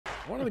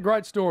One of the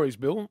great stories,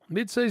 Bill.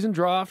 Mid-season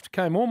draft,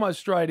 came almost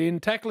straight in.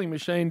 Tackling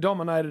machine,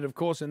 dominated, of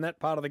course, in that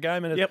part of the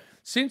game, and has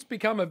since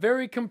become a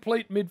very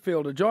complete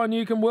midfielder. Jai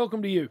Newcombe,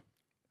 welcome to you.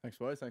 Thanks,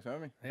 boys. Thanks for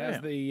having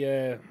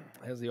me.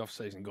 How's the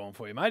off-season gone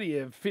for you, mate? Are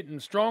you fit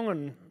and strong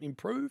and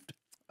improved?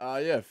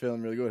 Yeah,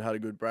 feeling really good. Had a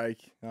good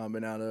break.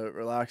 Been able to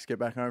relax, get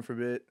back home for a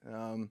bit.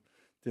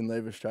 Didn't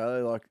leave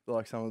Australia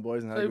like some of the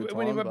boys and had a good time.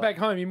 When you went back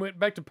home, you went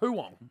back to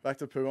Poowong. Back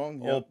to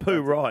Poowong. Or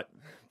Poo Right.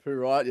 Poo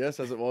Right,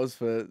 yes, as it was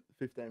for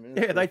 15 minutes.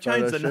 Yeah, they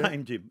changed the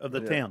name, Jim, of the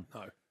town.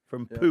 No.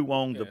 From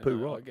Poowong to Poo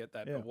Right. I get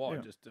that, but why?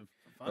 Just for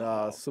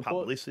fun?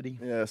 Publicity.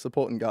 Yeah,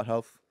 supporting gut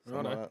health.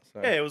 Right. Like that,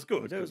 so. Yeah, it was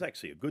good. It was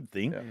actually a good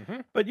thing.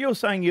 Yeah. But you're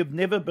saying you've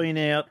never been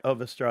out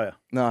of Australia?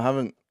 No, I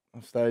haven't.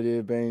 I've stayed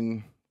here,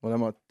 been, what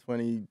am I,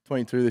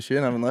 22 this year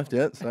and haven't left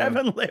yet. So.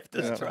 Haven't left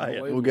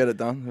Australia. We'll get it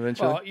done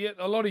eventually. Well, yeah,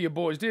 a lot of your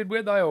boys did.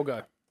 Where'd they all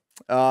go?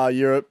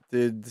 Europe,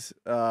 did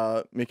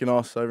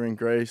Mykonos over in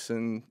Greece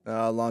and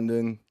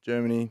London,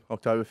 Germany,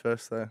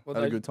 Oktoberfest there.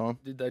 Had a good time.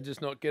 Did they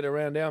just not get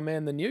around our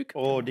man, the Nuke?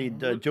 Or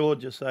did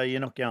Georgia say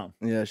you're not going?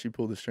 Yeah, she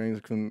pulled the strings,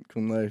 couldn't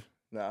leave.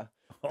 Nah.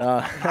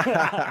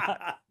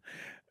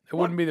 It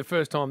wouldn't be the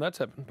first time that's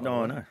happened.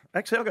 No, no.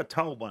 Actually, I got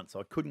told once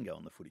I couldn't go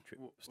on the footy trip.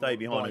 Stay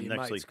behind them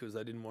next week. Because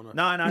they didn't want to.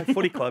 No,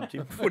 footy club,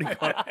 Jim. Footy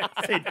club.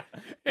 Said,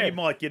 you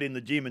might get in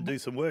the gym and do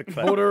some work.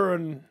 Butter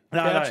and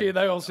Fauci,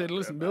 they all said,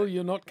 listen, Bill,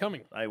 you're not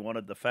coming. They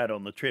wanted the fat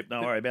on the trip.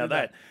 Don't worry about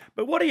that.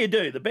 But what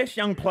do? The best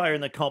young player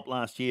in the comp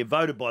last year,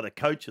 voted by the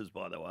coaches,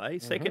 by the way.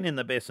 Second in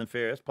the best and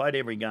fairest, played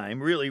every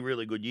game. Really,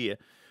 really good year.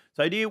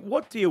 So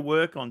what do you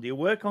work on? Do you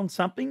work on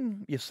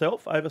something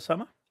yourself over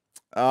summer?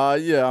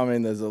 Yeah, I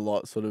mean, there's a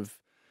lot sort of.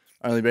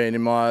 Only been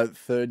in my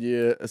third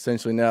year,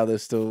 essentially now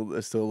there's still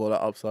a lot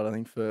of upside, I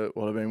think, for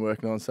what I've been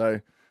working on. So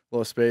a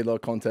lot of speed, a lot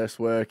of contest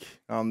work.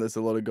 There's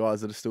a lot of guys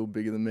that are still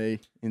bigger than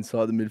me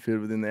inside the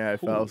midfield within the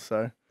AFL.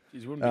 So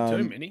Geez, wouldn't be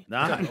too many.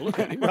 No. Look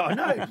at him. I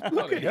know.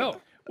 Look at him.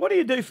 What do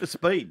you do for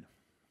speed?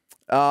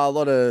 a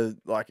lot of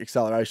like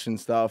acceleration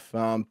stuff,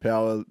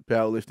 power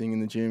lifting in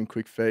the gym,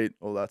 quick feet,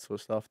 all that sort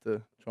of stuff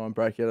to try and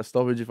break out a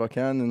stoppage if I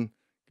can and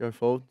go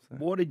forward. So.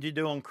 What did you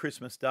do on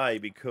Christmas Day?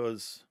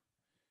 Because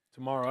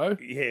tomorrow,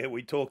 yeah,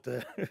 we talked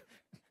to.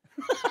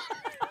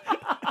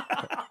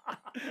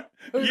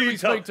 Who do we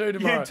speak to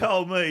tomorrow? You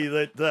told me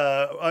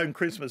that on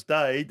Christmas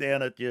Day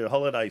down at your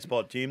holiday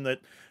spot, Jim,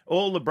 that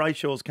all the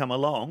Brayshaws come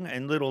along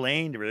and little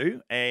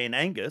Andrew and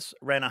Angus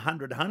ran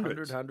 100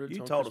 hundreds. You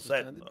told us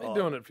that. They've been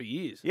doing it for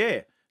years.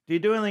 Yeah. Do you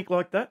do anything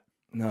like that?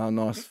 No,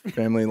 nice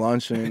family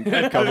lunch and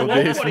a couple of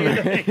beers. What do you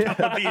do? A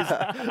couple of beers.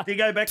 Do you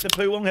go back to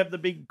Poowong, have the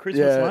big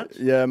Christmas lunch?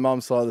 Yeah,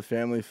 mum's side of the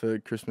family for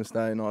Christmas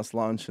Day, nice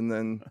lunch, and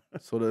then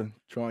sort of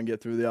try and get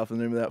through the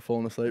afternoon without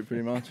falling asleep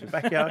pretty much.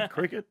 Backyard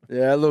cricket?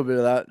 Yeah, a little bit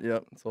of that.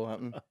 Yep, it's all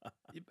happening.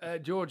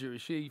 Georgia,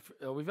 is she,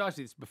 we've asked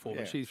you this before,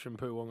 but she's from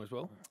Poowong as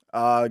well?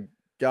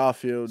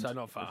 Garfield. So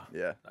not far.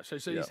 Yeah. So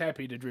she's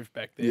happy to drift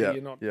back there.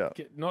 Yeah.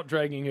 You're not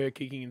dragging her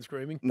kicking and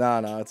screaming?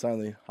 No, it's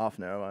only half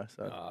an hour away,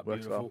 so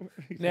works well.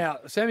 Now,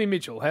 Sammy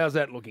Mitchell, how's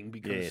that looking?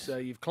 Because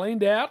you've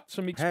cleaned out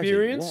some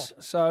experience.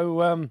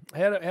 So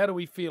how do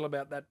we feel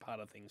about that part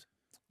of things?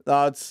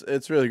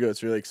 It's really good.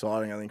 It's really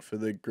exciting, I think, for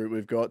the group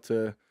we've got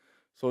to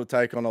sort of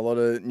take on a lot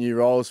of new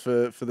roles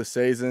for the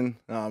season,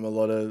 a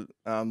lot of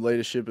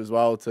leadership as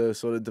well to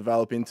sort of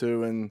develop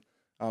into and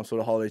sort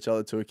of hold each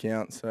other to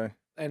account. So.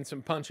 And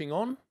some punching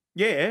on.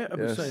 Yeah,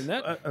 I've seen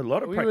that. A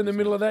lot of. Were you in the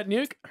middle of that,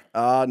 Nuke?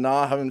 No,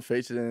 I haven't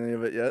featured in any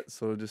of it yet.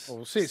 Sort of just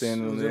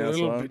standing on the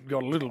outside.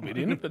 Got a little bit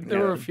in it, but there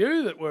were a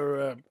few that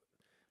were.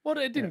 Well,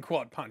 it didn't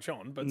quite punch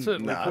on, but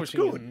certainly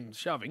pushing and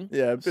shoving.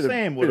 Yeah, a bit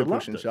Sam of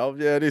push and shove.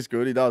 Yeah, it is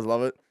good. He does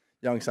love it.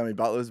 Young Sammy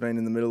Butler's been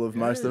in the middle of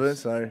most of it,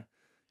 so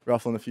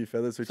ruffling a few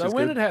feathers, which is good. So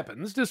when it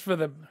happens, just for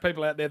the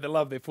people out there that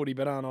love their footy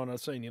but aren't on a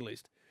senior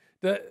list,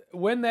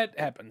 when that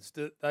happens,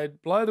 do they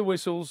blow the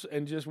whistles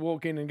and just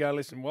walk in and go,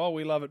 listen, while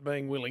we love it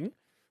being willing,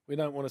 we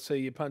don't want to see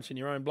you punching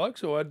your own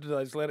blokes, or do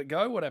they just let it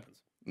go? What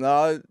happens?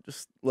 No,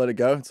 just let it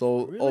go. It's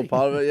all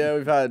part of it. Yeah,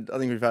 I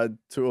think we've had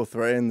 2 or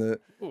 3, and the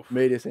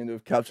media seem to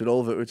have captured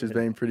all of it, which has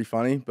been pretty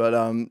funny. But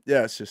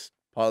yeah, it's just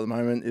part of the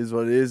moment, is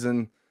what it is,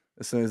 and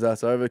as soon as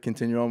that's over,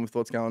 continue on with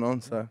what's going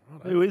on. So,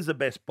 who is the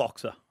best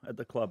boxer at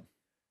the club?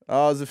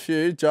 There's a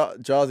few.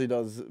 Jazzy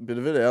does a bit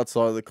of it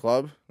outside of the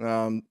club.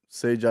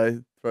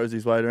 CJ throws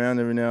his weight around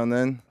every now and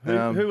then.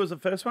 Who was the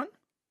first one?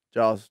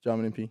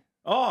 Jarman Impey.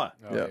 Oh,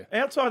 yeah.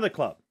 Outside the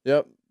club.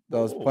 Yep.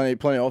 There was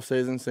plenty off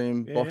season. See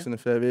him boxing a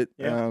fair bit.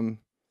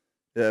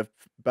 Yeah.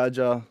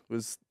 Badger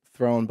was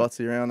throwing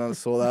Butsy around. I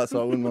saw that,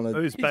 so I wouldn't want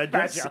to. Who's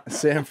Badger?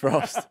 Sam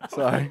Frost.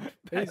 Sorry.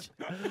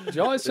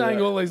 Jai's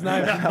saying all these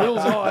names. And Bill's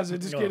eyes are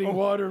just getting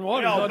wider and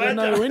wider. I don't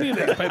know who any of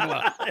these people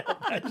are.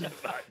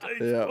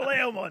 Well,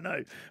 how might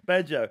know?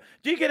 Badger.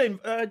 Did you get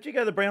him? Did you go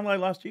to the Brownlow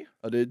last year?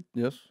 I did.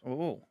 Yes.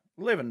 Oh,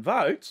 11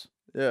 votes.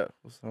 Yeah, it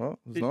was all right.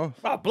 It was nice.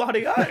 Oh,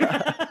 bloody hell.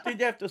 Did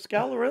you have to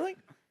scull or anything?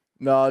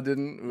 No, I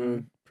didn't. We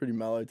were pretty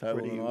mellow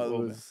table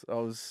tonight. I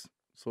was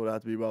sort of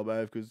had to be well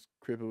behaved because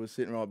Cripper was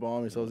sitting right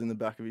behind me, so I was in the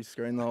back of his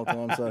screen the whole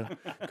time, so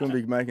couldn't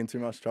be making too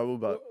much trouble.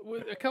 But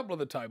A couple of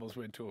the tables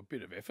went to a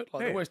bit of effort.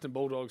 Like the Western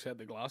Bulldogs had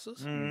the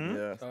glasses.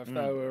 yeah, So if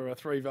they were a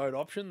 3-vote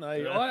option,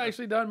 I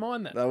actually don't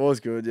mind that. that was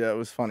good. Yeah, it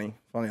was funny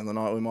on the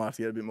night. We might have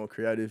to get a bit more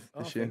creative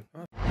this year.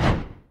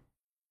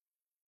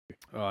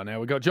 Oh, now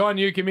we've got Jai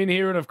Newcombe in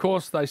here, and of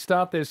course they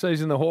start their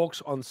season, the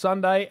Hawks, on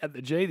Sunday at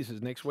the G. This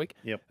is next week.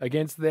 Yep.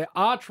 Against their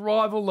arch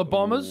rival, the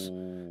Bombers.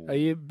 Are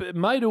you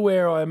made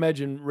aware, I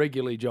imagine,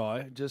 regularly,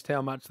 Jai, just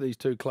how much these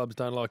two clubs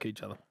don't like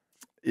each other?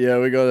 Yeah,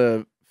 we got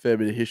a fair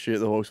bit of history at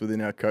the Hawks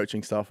within our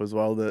coaching staff as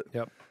well that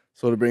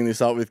sort of bring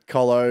this up with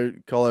Colo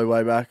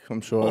way back.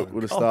 I'm sure it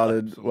would have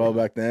started well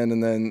back then.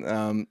 And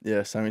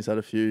then, Sammy's had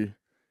a few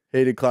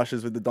heated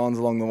clashes with the Dons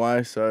along the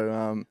way.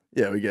 So,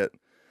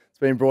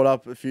 it's been brought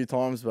up a few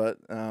times, but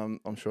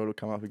I'm sure it'll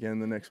come up again in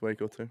the next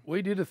week or two.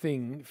 We did a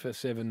thing for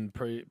 7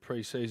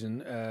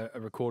 pre-season, a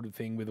recorded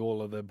thing with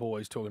all of the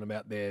boys talking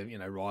about their,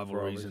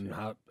 rivalries and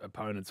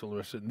opponents, all the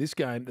rest of it. And this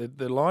game,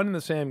 the line in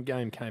the Sam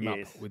game came up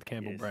with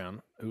Campbell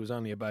Brown, who was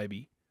only a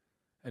baby.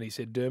 And he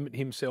said Dermot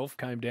himself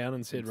came down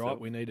and said, right,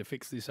 we need to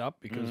fix this up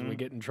because we're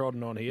getting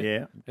trodden on here.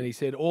 Yeah. And he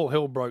said all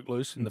hell broke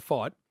loose in the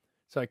fight.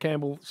 So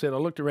Campbell said, I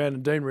looked around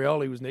and Dean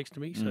Rioli was next to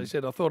me. So he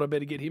said, I thought I'd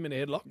better get him in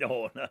a headlock.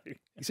 Oh, no.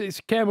 He says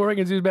Campbell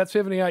reckons he was about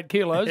 78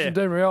 kilos and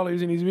Dean Rioli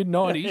was in his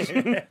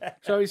mid-90s.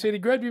 So he said he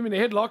grabbed him in a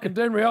headlock and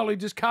Dean Rioli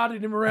just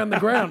carted him around the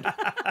ground.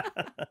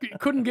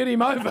 Couldn't get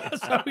him over.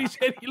 So he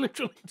said he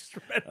literally just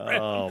ran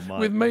around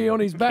with me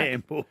on his back.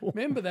 Campbell.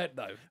 Remember that,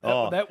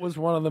 though? That was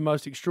one of the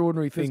most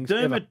extraordinary things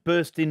Dermot ever.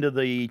 burst into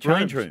the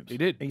change rooms. He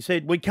did. He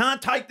said, we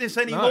can't take this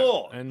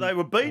anymore. And they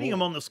were beating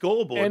him on the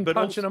scoreboard. and but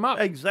punching him up.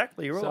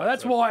 Exactly right. So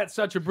that's why it's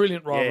such a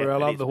brilliant rivalry. I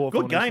love the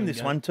Hawthorn. Good game,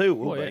 this one too,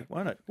 will be,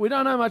 won't it? We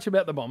don't know much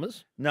about the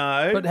Bombers.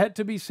 No. But had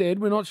to be said,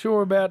 we're not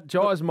sure about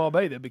Jai's mob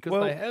either because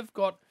they have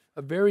got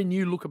a very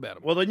new look about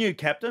them. Well, the new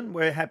captain,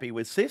 we're happy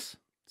with Sis.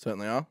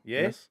 Certainly are.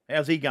 Yeah. Yes.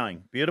 How's he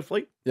going?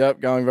 Beautifully?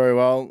 Yep, going very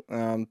well.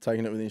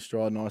 Taking it within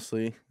stride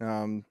nicely.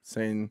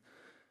 Seen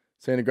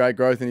a great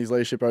growth in his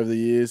leadership over the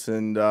years,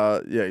 and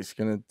he's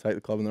going to take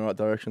the club in the right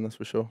direction. That's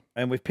for sure.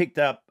 And we've picked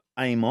up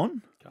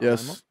Amon.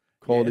 Yes,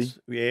 quality. Yes.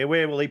 Yeah,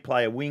 where will he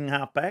play? A wing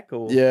halfback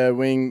or? Yeah,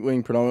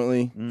 wing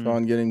predominantly. Try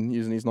and get him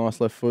using his nice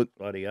left foot.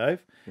 Bloody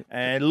oath.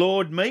 And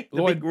Lord Meek,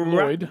 Lloyd,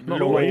 not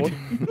Lord.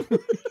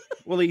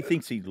 Well, he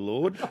thinks he's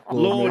Lord.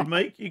 Lord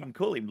Meek. You can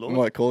call him I Lord.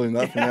 might call him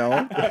that from now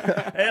on.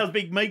 How's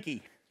Big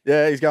Meeky?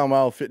 Yeah, he's going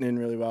well, fitting in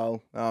really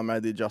well.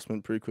 Made the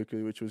adjustment pretty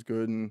quickly, which was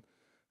good. And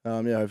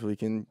hopefully he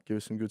can give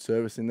us some good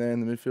service in there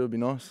in the midfield. Would be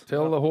nice.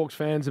 Tell the Hawks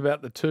fans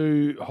about the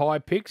 2 high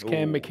picks,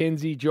 Cam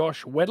McKenzie,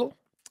 Josh Weddle.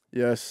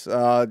 Yes,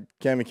 Cam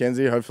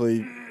McKenzie.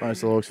 Hopefully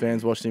most of the Hawks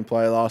fans watched him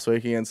play last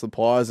week against the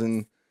Pies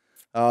and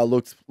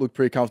looked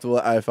pretty comfortable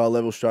at AFL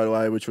level straight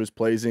away, which was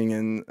pleasing.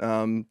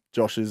 And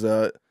Josh is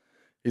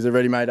he's a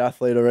ready-made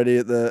athlete already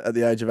at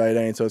the age of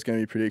 18, so it's going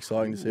to be pretty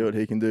exciting to see what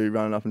he can do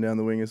running up and down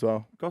the wing as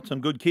well. Got some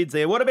good kids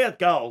there. What about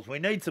goals? We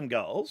need some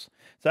goals.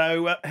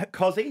 So,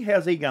 Cozzy,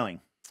 how's he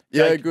going?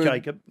 Yeah, good.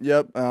 Jacob.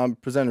 Yep,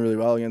 presented really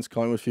well against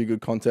Collingwood. A few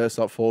good contests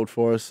up forward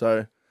for us,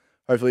 so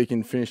hopefully he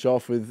can finish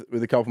off with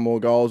a couple more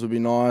goals. Would be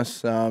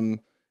nice.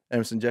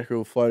 Emerson Jekyll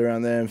will float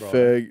around there, and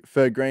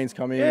Ferg Green's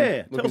come in.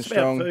 Yeah, looking tell us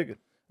strong. about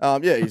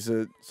Ferg. He's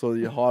a sort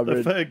of your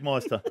hybrid. The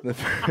Fergmeister. The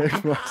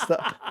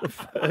Fergmeister. The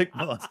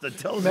Fergmeister.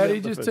 Tell us Matty,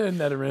 about just the turn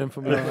that around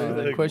for me.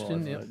 That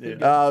question.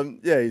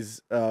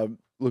 He's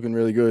looking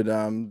really good.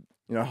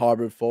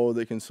 Hybrid forward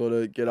that can sort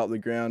of get up the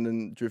ground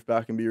and drift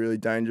back and be really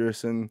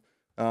dangerous. And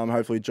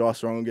hopefully Josh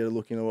Strong will get a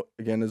look in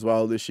again as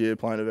well this year,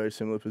 playing a very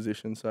similar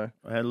position. So,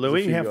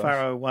 Louis, how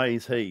far away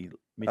is he?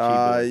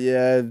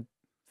 Mitchie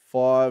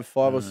 5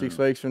 or 6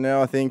 weeks from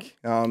now, I think.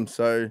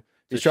 So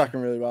he's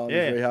tracking really well in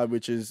his rehab,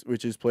 which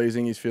is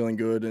pleasing. He's feeling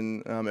good,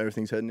 and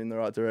everything's heading in the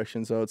right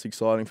direction. So it's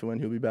exciting for when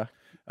he'll be back.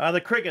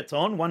 The cricket's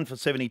on, 1 for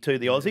 72,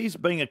 the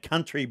Aussies. Being a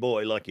country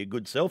boy like your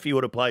good self, you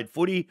would have played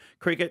footy,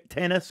 cricket,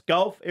 tennis,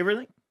 golf,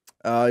 everything?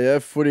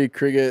 Footy,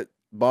 cricket,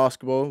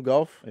 basketball,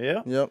 golf.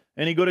 Yeah? Yep.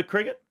 Any good at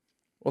cricket?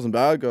 Wasn't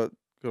bad. Got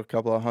a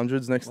couple of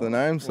hundreds next to the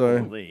name. So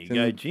there you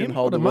go, Jim.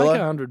 Hold To the make willow.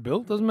 100,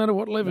 Bill. Doesn't matter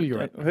what level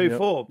you're at. Who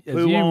for? As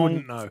you Poowong.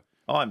 wouldn't know.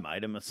 I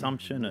made him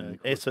Assumption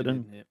and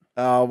Essendon.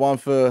 One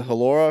for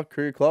Halora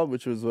Cricket Club,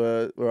 which was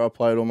where I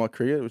played all my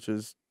cricket, which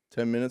is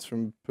 10 minutes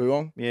from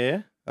Poowong.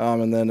 Yeah.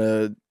 And then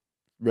a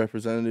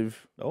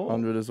representative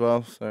 100 as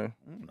well. So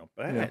not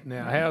bad. Yeah.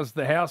 Now, how's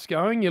the house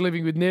going? You're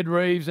living with Ned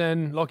Reeves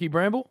and Lockie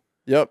Bramble?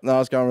 Yep, no,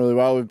 it's going really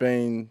well. We've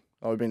been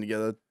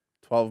together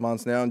 12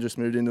 months now and just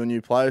moved into a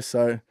new place.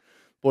 So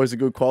boys are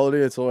good quality.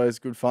 It's always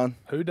good fun.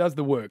 Who does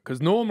the work?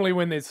 Because normally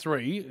when there's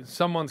 3,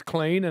 someone's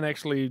clean and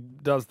actually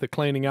does the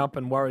cleaning up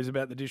and worries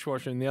about the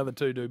dishwasher, and the other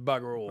 2 do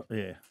bugger all.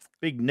 Yeah.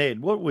 Big Ned,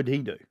 what would he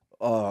do?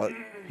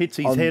 Hits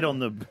his I'm- head on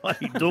the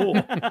bloody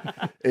door.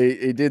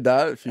 He did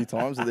that a few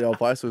times at the old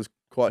place. It was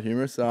quite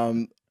humorous.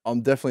 I'm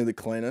definitely the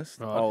cleanest.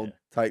 Right. I'll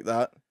take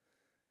that.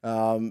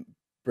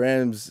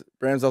 Brams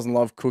doesn't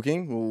love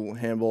cooking. We'll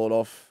handball it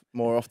off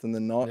more often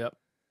than not. Yep.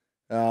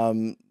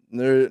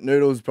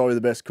 Noodle's probably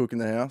the best cook in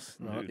the house.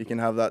 Right. You can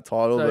have that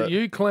title. So but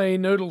you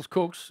clean, Noodles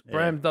cooks,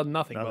 Bram does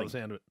nothing by the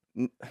sound of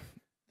it.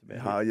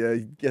 Yeah,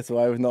 he gets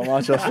away with not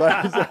much, I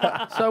suppose.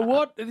 So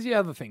what is the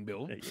other thing,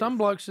 Bill? Some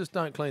blokes just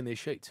don't clean their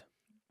sheets.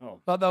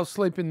 Like they'll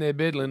sleep in their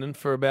bed linen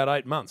for about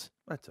 8 months.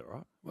 That's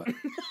all right.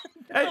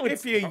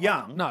 If you're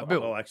young. No, Bill.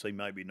 Well, actually,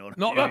 maybe not.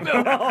 Not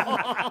Bill.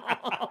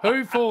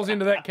 Who falls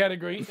into that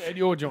category at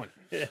your joint?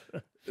 Yeah.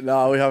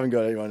 No, we haven't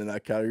got anyone in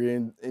that category.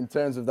 In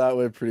terms of that,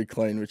 we're pretty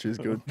clean, which is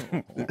good.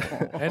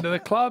 And do the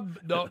club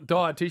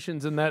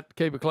dietitians and that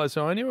keep a close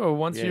eye on you? Or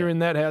once you're in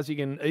that house, you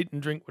can eat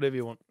and drink whatever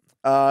you want?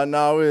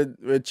 No,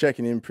 we're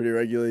checking in pretty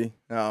regularly.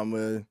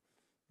 We're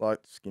like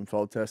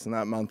Skinfold tests and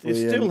that monthly.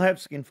 You still have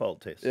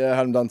Skinfold tests? Yeah, I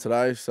had them done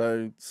today,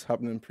 so it's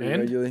happening pretty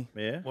regularly.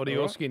 Yeah. What are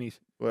your skinnies?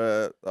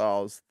 I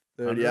was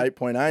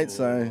 38.8,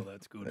 so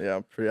that's good. Yeah,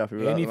 I'm pretty happy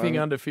with that. Anything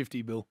under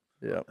 50, Bill?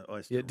 Yeah.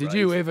 Did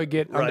you ever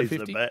get under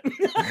 50? They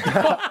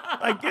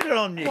get it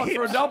on your hips.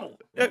 For a double?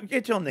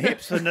 Get you on the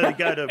hips and then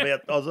go to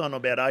about, I was on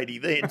about 80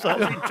 then, so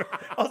I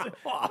was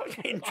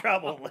in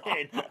trouble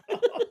then.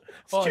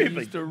 I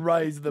used to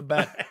raise the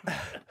back.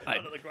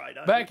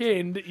 Back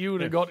end, you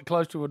would have got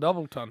close to a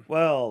double ton.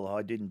 Well,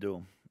 I didn't do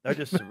them. I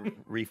just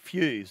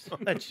refused.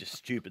 That's just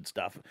stupid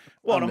stuff.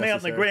 What, I'm out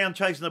in the ground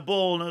chasing the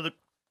ball and the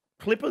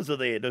clippers are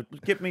there to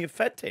give me a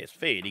fat test.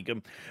 Fair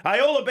dinkum. Hey,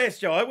 all the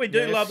best, Jai. We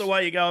do love the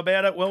way you go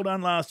about it. Well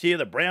done last year.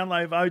 The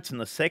Brownlow votes and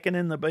the second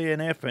in the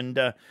BNF. And,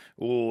 they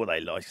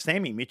like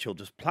Sammy Mitchell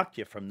just plucked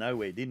you from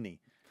nowhere, didn't he?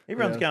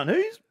 Everyone's going,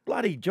 who's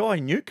bloody Jai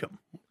Newcombe?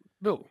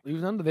 Bill, he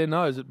was under their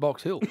nose at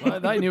Box Hill.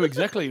 They knew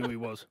exactly who he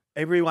was.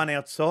 Everyone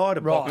outside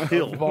of Box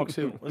Hill. Box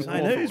Hill. Was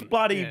saying, who's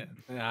bloody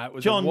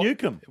John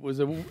Newcombe? It was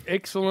an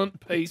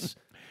excellent piece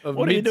of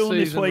what are you doing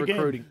this weekend?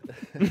 Recruiting.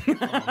 Oh,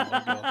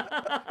 my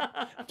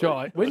God.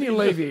 Jai, when you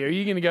leave here, are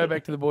you going to go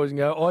back to the boys and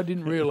go, I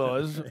didn't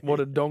realise what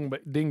a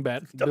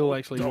dingbat Bill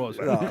actually was?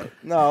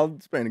 No,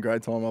 it's been a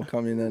great time. I'll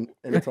come in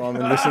any time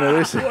and listen to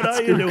this. What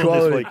are you doing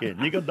this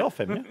weekend? You got off,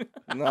 haven't you?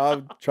 No,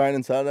 I'm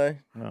training Saturday.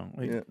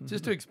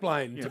 Just to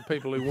explain to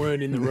people who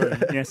weren't in the room.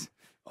 Yes.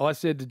 I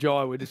said to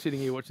Jai, we're just sitting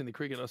here watching the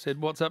cricket. I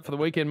said, what's up for the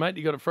weekend, mate?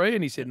 You got it free?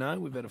 And he said, no,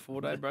 we've had a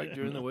 4-day break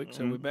during the week,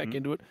 so we're back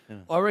into it. Yeah.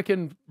 I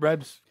reckon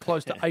Rab's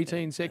close to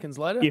 18 seconds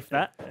later. If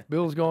that.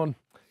 Bill's gone.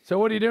 So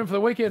what are you doing for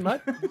the weekend,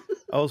 mate?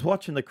 I was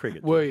watching the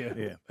cricket. Were you?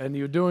 Yeah. And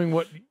you're doing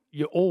what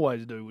you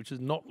always do, which is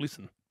not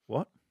listen.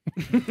 What?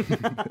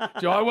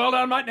 Jai, well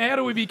done, mate. Now, how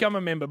do we become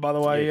a member, by the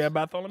way,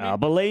 Bartholomew?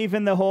 Believe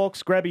in the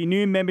Hawks. Grab your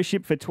new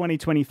membership for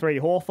 2023,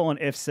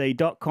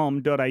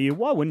 hawthornfc.com.au.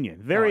 Why wouldn't you?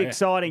 Very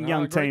exciting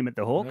young team at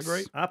the Hawks.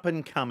 Up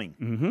and coming.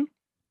 Mm-hmm.